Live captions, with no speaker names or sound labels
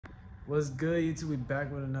What's good, YouTube? We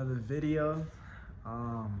back with another video.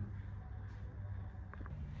 As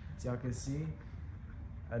y'all can see,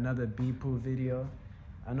 another Bippu video.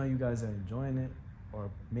 I know you guys are enjoying it,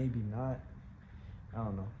 or maybe not. I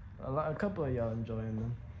don't know. A couple of y'all enjoying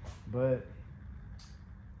them, but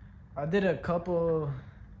I did a couple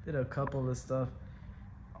of stuff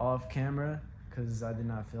off camera because I did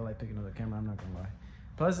not feel like picking up the camera. I'm not gonna lie.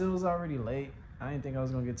 Plus, it was already late. I didn't think I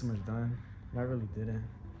was gonna get too much done. I really didn't.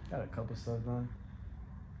 Got a couple stuff done.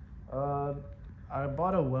 I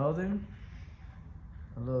bought a welder,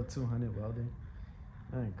 a little 200 welder.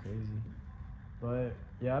 Nothing crazy, but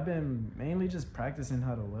yeah, I've been mainly just practicing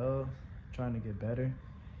how to weld, trying to get better.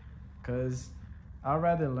 Cause I'd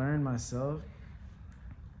rather learn myself,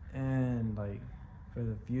 and like for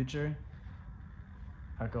the future,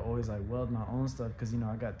 I could always like weld my own stuff. Cause you know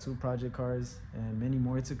I got 2 project cars and many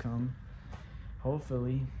more to come,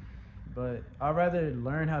 hopefully. But I'd rather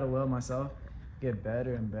learn how to weld myself, get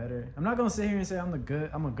better and better. I'm not gonna sit here and say I'm a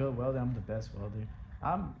good welder, I'm the best welder.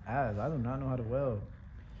 I do not know how to weld.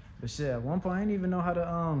 But shit, at one point I didn't even know how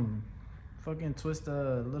to fucking twist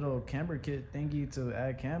a little camber kit thingy to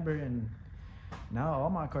add camber, and now all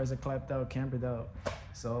my cars are clapped out, cambered out.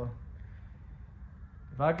 So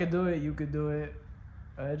if I could do it, you could do it.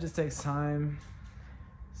 It just takes time.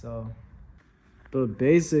 So, but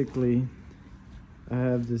basically, I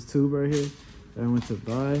have this tube right here that I went to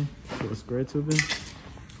buy, little square tubing.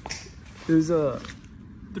 It was a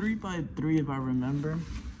 3x3 if I remember,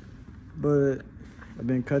 but I've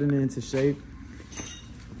been cutting it into shape.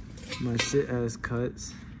 My shit has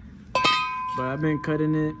cuts, but I've been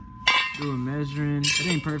cutting it, doing measuring. It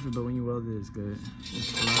ain't perfect, but when you weld it, it's good.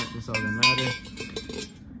 It's flat, that's all that matters.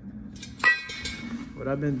 What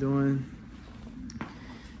I've been doing,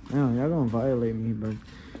 man, y'all gonna violate me, but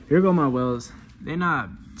here go my welds. They're not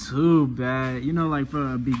too bad. You know, like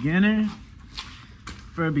for a beginner,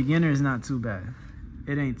 it's not too bad.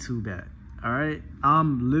 It ain't too bad, all right?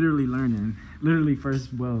 I'm literally learning. Literally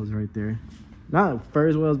first welds right there. Not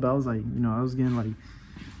first welds, but I was like, you know, I was getting like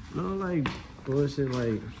little like bullshit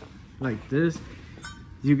like this.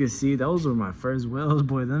 You can see those were my first welds.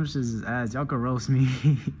 Boy, them shits is ass. Y'all could roast me.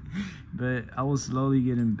 But I was slowly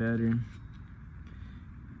getting better.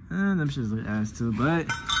 And them shits look ass too. But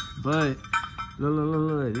look,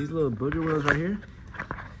 these little booger welds right here.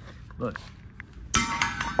 Look.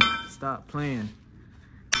 Stop playing.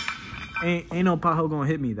 Ain't no pothole gonna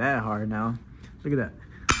hit me that hard now. Look at that.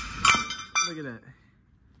 Look at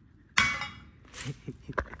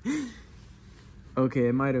that. Okay,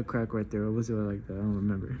 it might have cracked right there. Or was it like that? I don't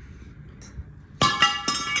remember.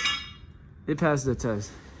 It passed the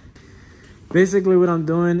test. Basically, what I'm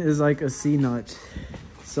doing is like a C notch.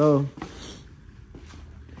 So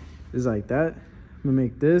it's like that. I'm gonna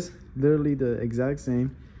make this literally the exact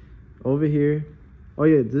same over here. Oh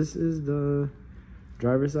yeah, this is the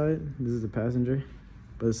driver's side. This is the passenger.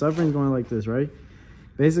 But the subframe's going like this, right?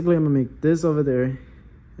 Basically, I'm gonna make this over there,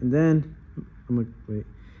 and then I'm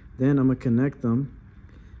gonna connect them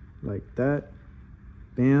like that.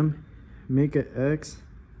 Bam. Make an X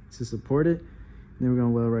to support it. And then we're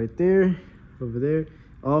gonna weld right there, over there,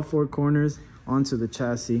 all 4 corners onto the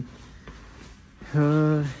chassis.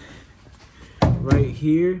 Right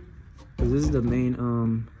here, because this is the main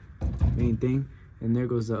thing, and there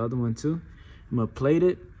goes the other one too. I'm gonna plate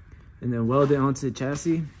it and then weld it onto the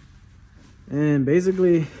chassis. And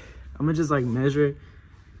basically, I'm gonna just like measure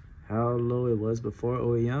how low it was before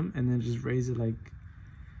OEM, and then just raise it like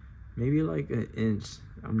maybe like an inch.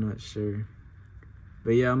 I'm not sure,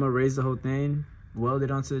 but yeah, I'm gonna raise the whole thing, weld it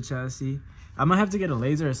onto the chassis. I might have to get a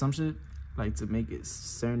laser or some shit like to make it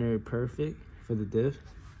center perfect for the diff,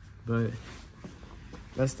 but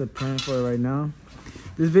that's the plan for it right now.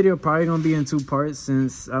 This video probably gonna be in 2 parts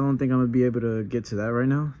since I don't think I'm gonna be able to get to that right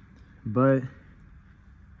now. But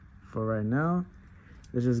for right now,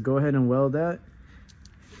 let's just go ahead and weld that.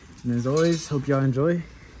 And as always, hope y'all enjoy.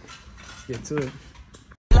 Let's get to it.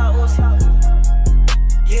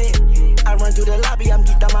 I run through the lobby, I'm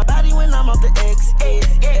geeked on my body when I'm off the X,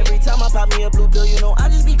 yeah. Every time I pop me a blue pill, you know I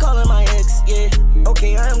just be calling my ex, yeah.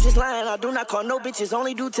 Okay, I am just lying, I do not call no bitches,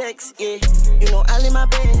 only do text, yeah. You know I live my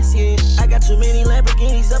best, yeah. I got too many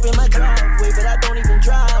Lamborghinis up in my driveway, but I don't even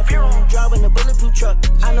drive. Driving a bulletproof truck,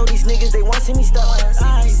 I know these niggas, they want to see me stuck.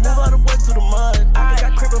 I move all the way through the mud, I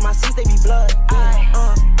got crib in my seats, they be blood,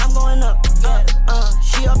 yeah. I'm going up, yeah.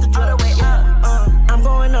 She off the drug, yeah. I'm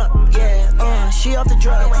going up, yeah. She off the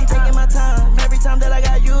drugs, I'm taking my time. Every time that I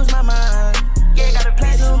gotta use my mind. Yeah, got a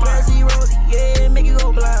platinum, brassy, rosy, yeah, make it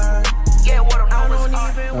go blind. Yeah, what I don't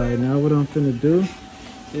even. Alright, now what I'm finna do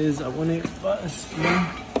is I want to bust,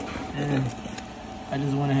 and I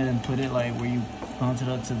just went ahead and put it like where you bounce it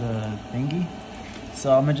up to the thingy.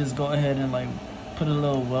 So I'm gonna just go ahead and like put a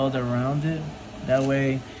little weld around it. That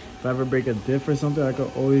way, if I ever break a diff or something, I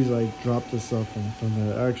could always like drop the stuff from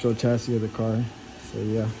the actual chassis of the car. So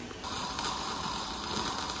yeah.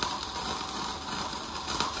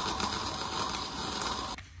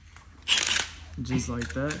 Just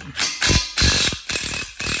like that. I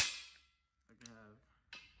can have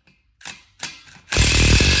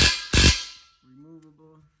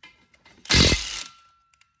removable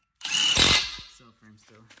subframe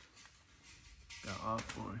still. Got all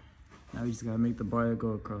four. Now we just gotta make the bar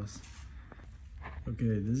go across.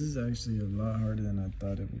 Okay, this is actually a lot harder than I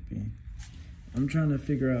thought it would be. I'm trying to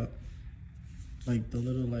figure out like the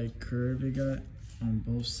little like curve it got on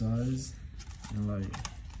both sides and like,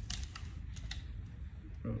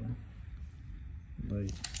 bro,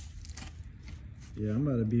 like, yeah, I'm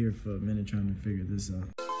about to be here for a minute trying to figure this out.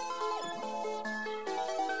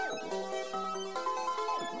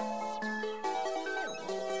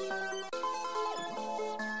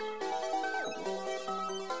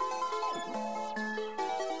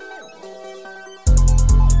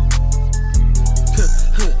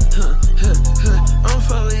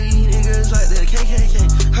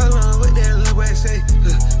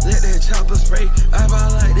 Spray, I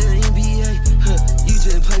ball like the NBA. You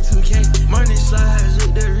just play 2K. Morning slides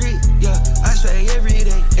with the Rick. Yeah, I swag every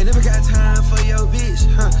day. And never got time for your bitch.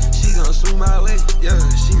 She gon' swing my way. Yeah,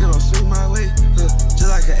 she gon' swing my way. Just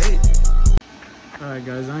like an 8. Alright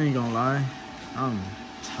guys, I ain't gonna lie. I'm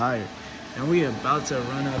tired. And we about to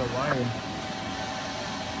run out of wire.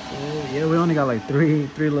 Oh yeah, we only got like three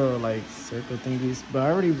little like circle thingies. But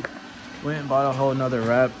I already went and bought a whole nother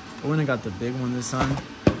wrap. I went and got the big one this time.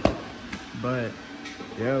 But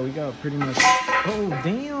yeah, we got pretty much, oh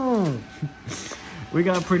damn, we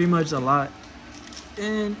got pretty much a lot,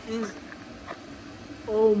 and it's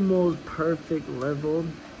almost perfect level.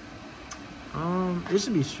 It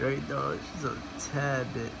should be straight though, it's just a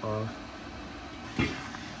tad bit off.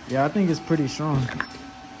 Yeah, I think it's pretty strong.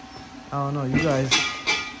 I don't know, you guys,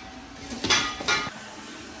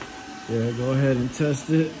 yeah, go ahead and test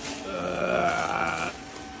it.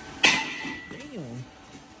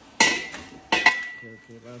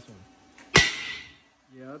 Last one.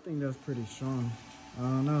 Yeah, I think that's pretty strong. I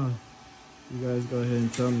don't know. You guys go ahead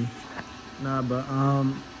and tell me. Nah, but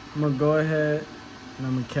I'm gonna go ahead and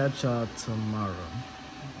I'm gonna catch y'all tomorrow.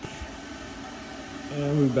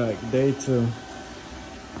 And we back, day 2.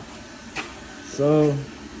 So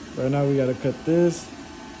right now we gotta cut this,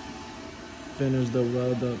 finish the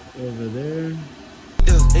weld up over there.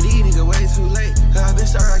 And these niggas way too late. I been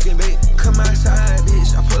start rocking bait. Come outside,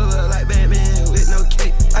 bitch. I pull up like Batman with no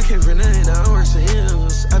cape. I came for nothing, I don't work for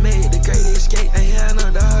M's. I made the great escape. Ain't had no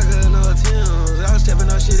dog or no Tim's. I was stepping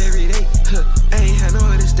on shit every day. I ain't had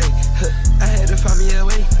nowhere to stay. I had to find me a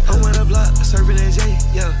way. I'm on the block, serving that J.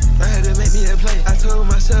 Yeah, I had to make me a play. I told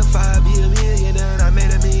myself I'd be a millionaire, and I made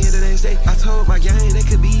a million the next day. I told my gang they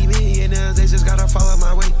could be millionaires. They just gotta follow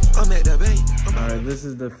my way. I'm at the bay. Alright, this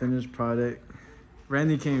is the finished product.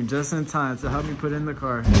 Randy came just in time to help me put in the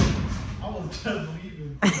car. I was just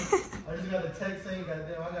leaving. I just got a text saying,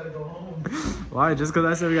 goddamn, I gotta go home. Why? Just because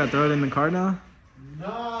I said we gotta throw it in the car now?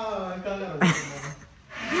 Nah, I gotta work now.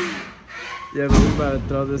 Yeah, but we about to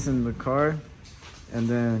throw this in the car. And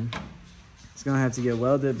then it's gonna have to get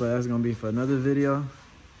welded, but that's gonna be for another video.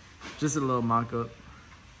 Just a little mock-up.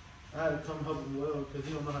 I had to come help him weld because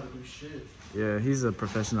he don't know how to do shit. Yeah, he's a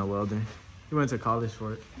professional welder. He went to college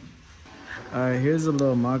for it. Alright, here's a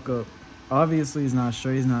little mock-up. Obviously, it's not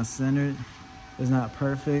straight, it's not centered, it's not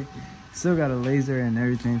perfect. Still got a laser and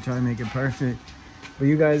everything, try to make it perfect. But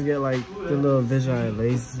you guys get like the little vision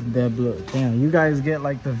laser, that blue. Damn, you guys get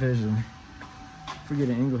like the vision.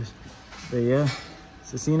 Forgetting English. But yeah,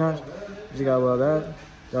 it's a C-notch. You got well that.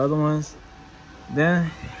 The other ones, then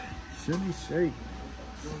should be straight.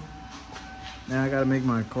 Now I gotta make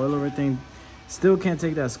my coilover thing. Still can't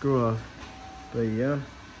take that screw off. But yeah.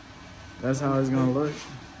 That's how it's gonna look.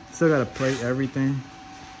 Still gotta plate everything,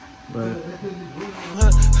 but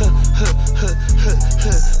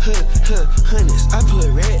Hundreds, I put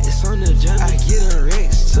racks on the jump. I get them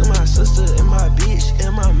racks to my sister and my bitch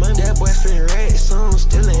and my money. That boy spend racks, so I'm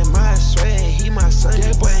stealing my swag. He my son.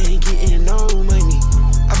 That boy ain't getting no money.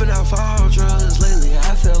 I've been out for all drugs lately.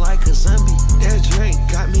 I feel like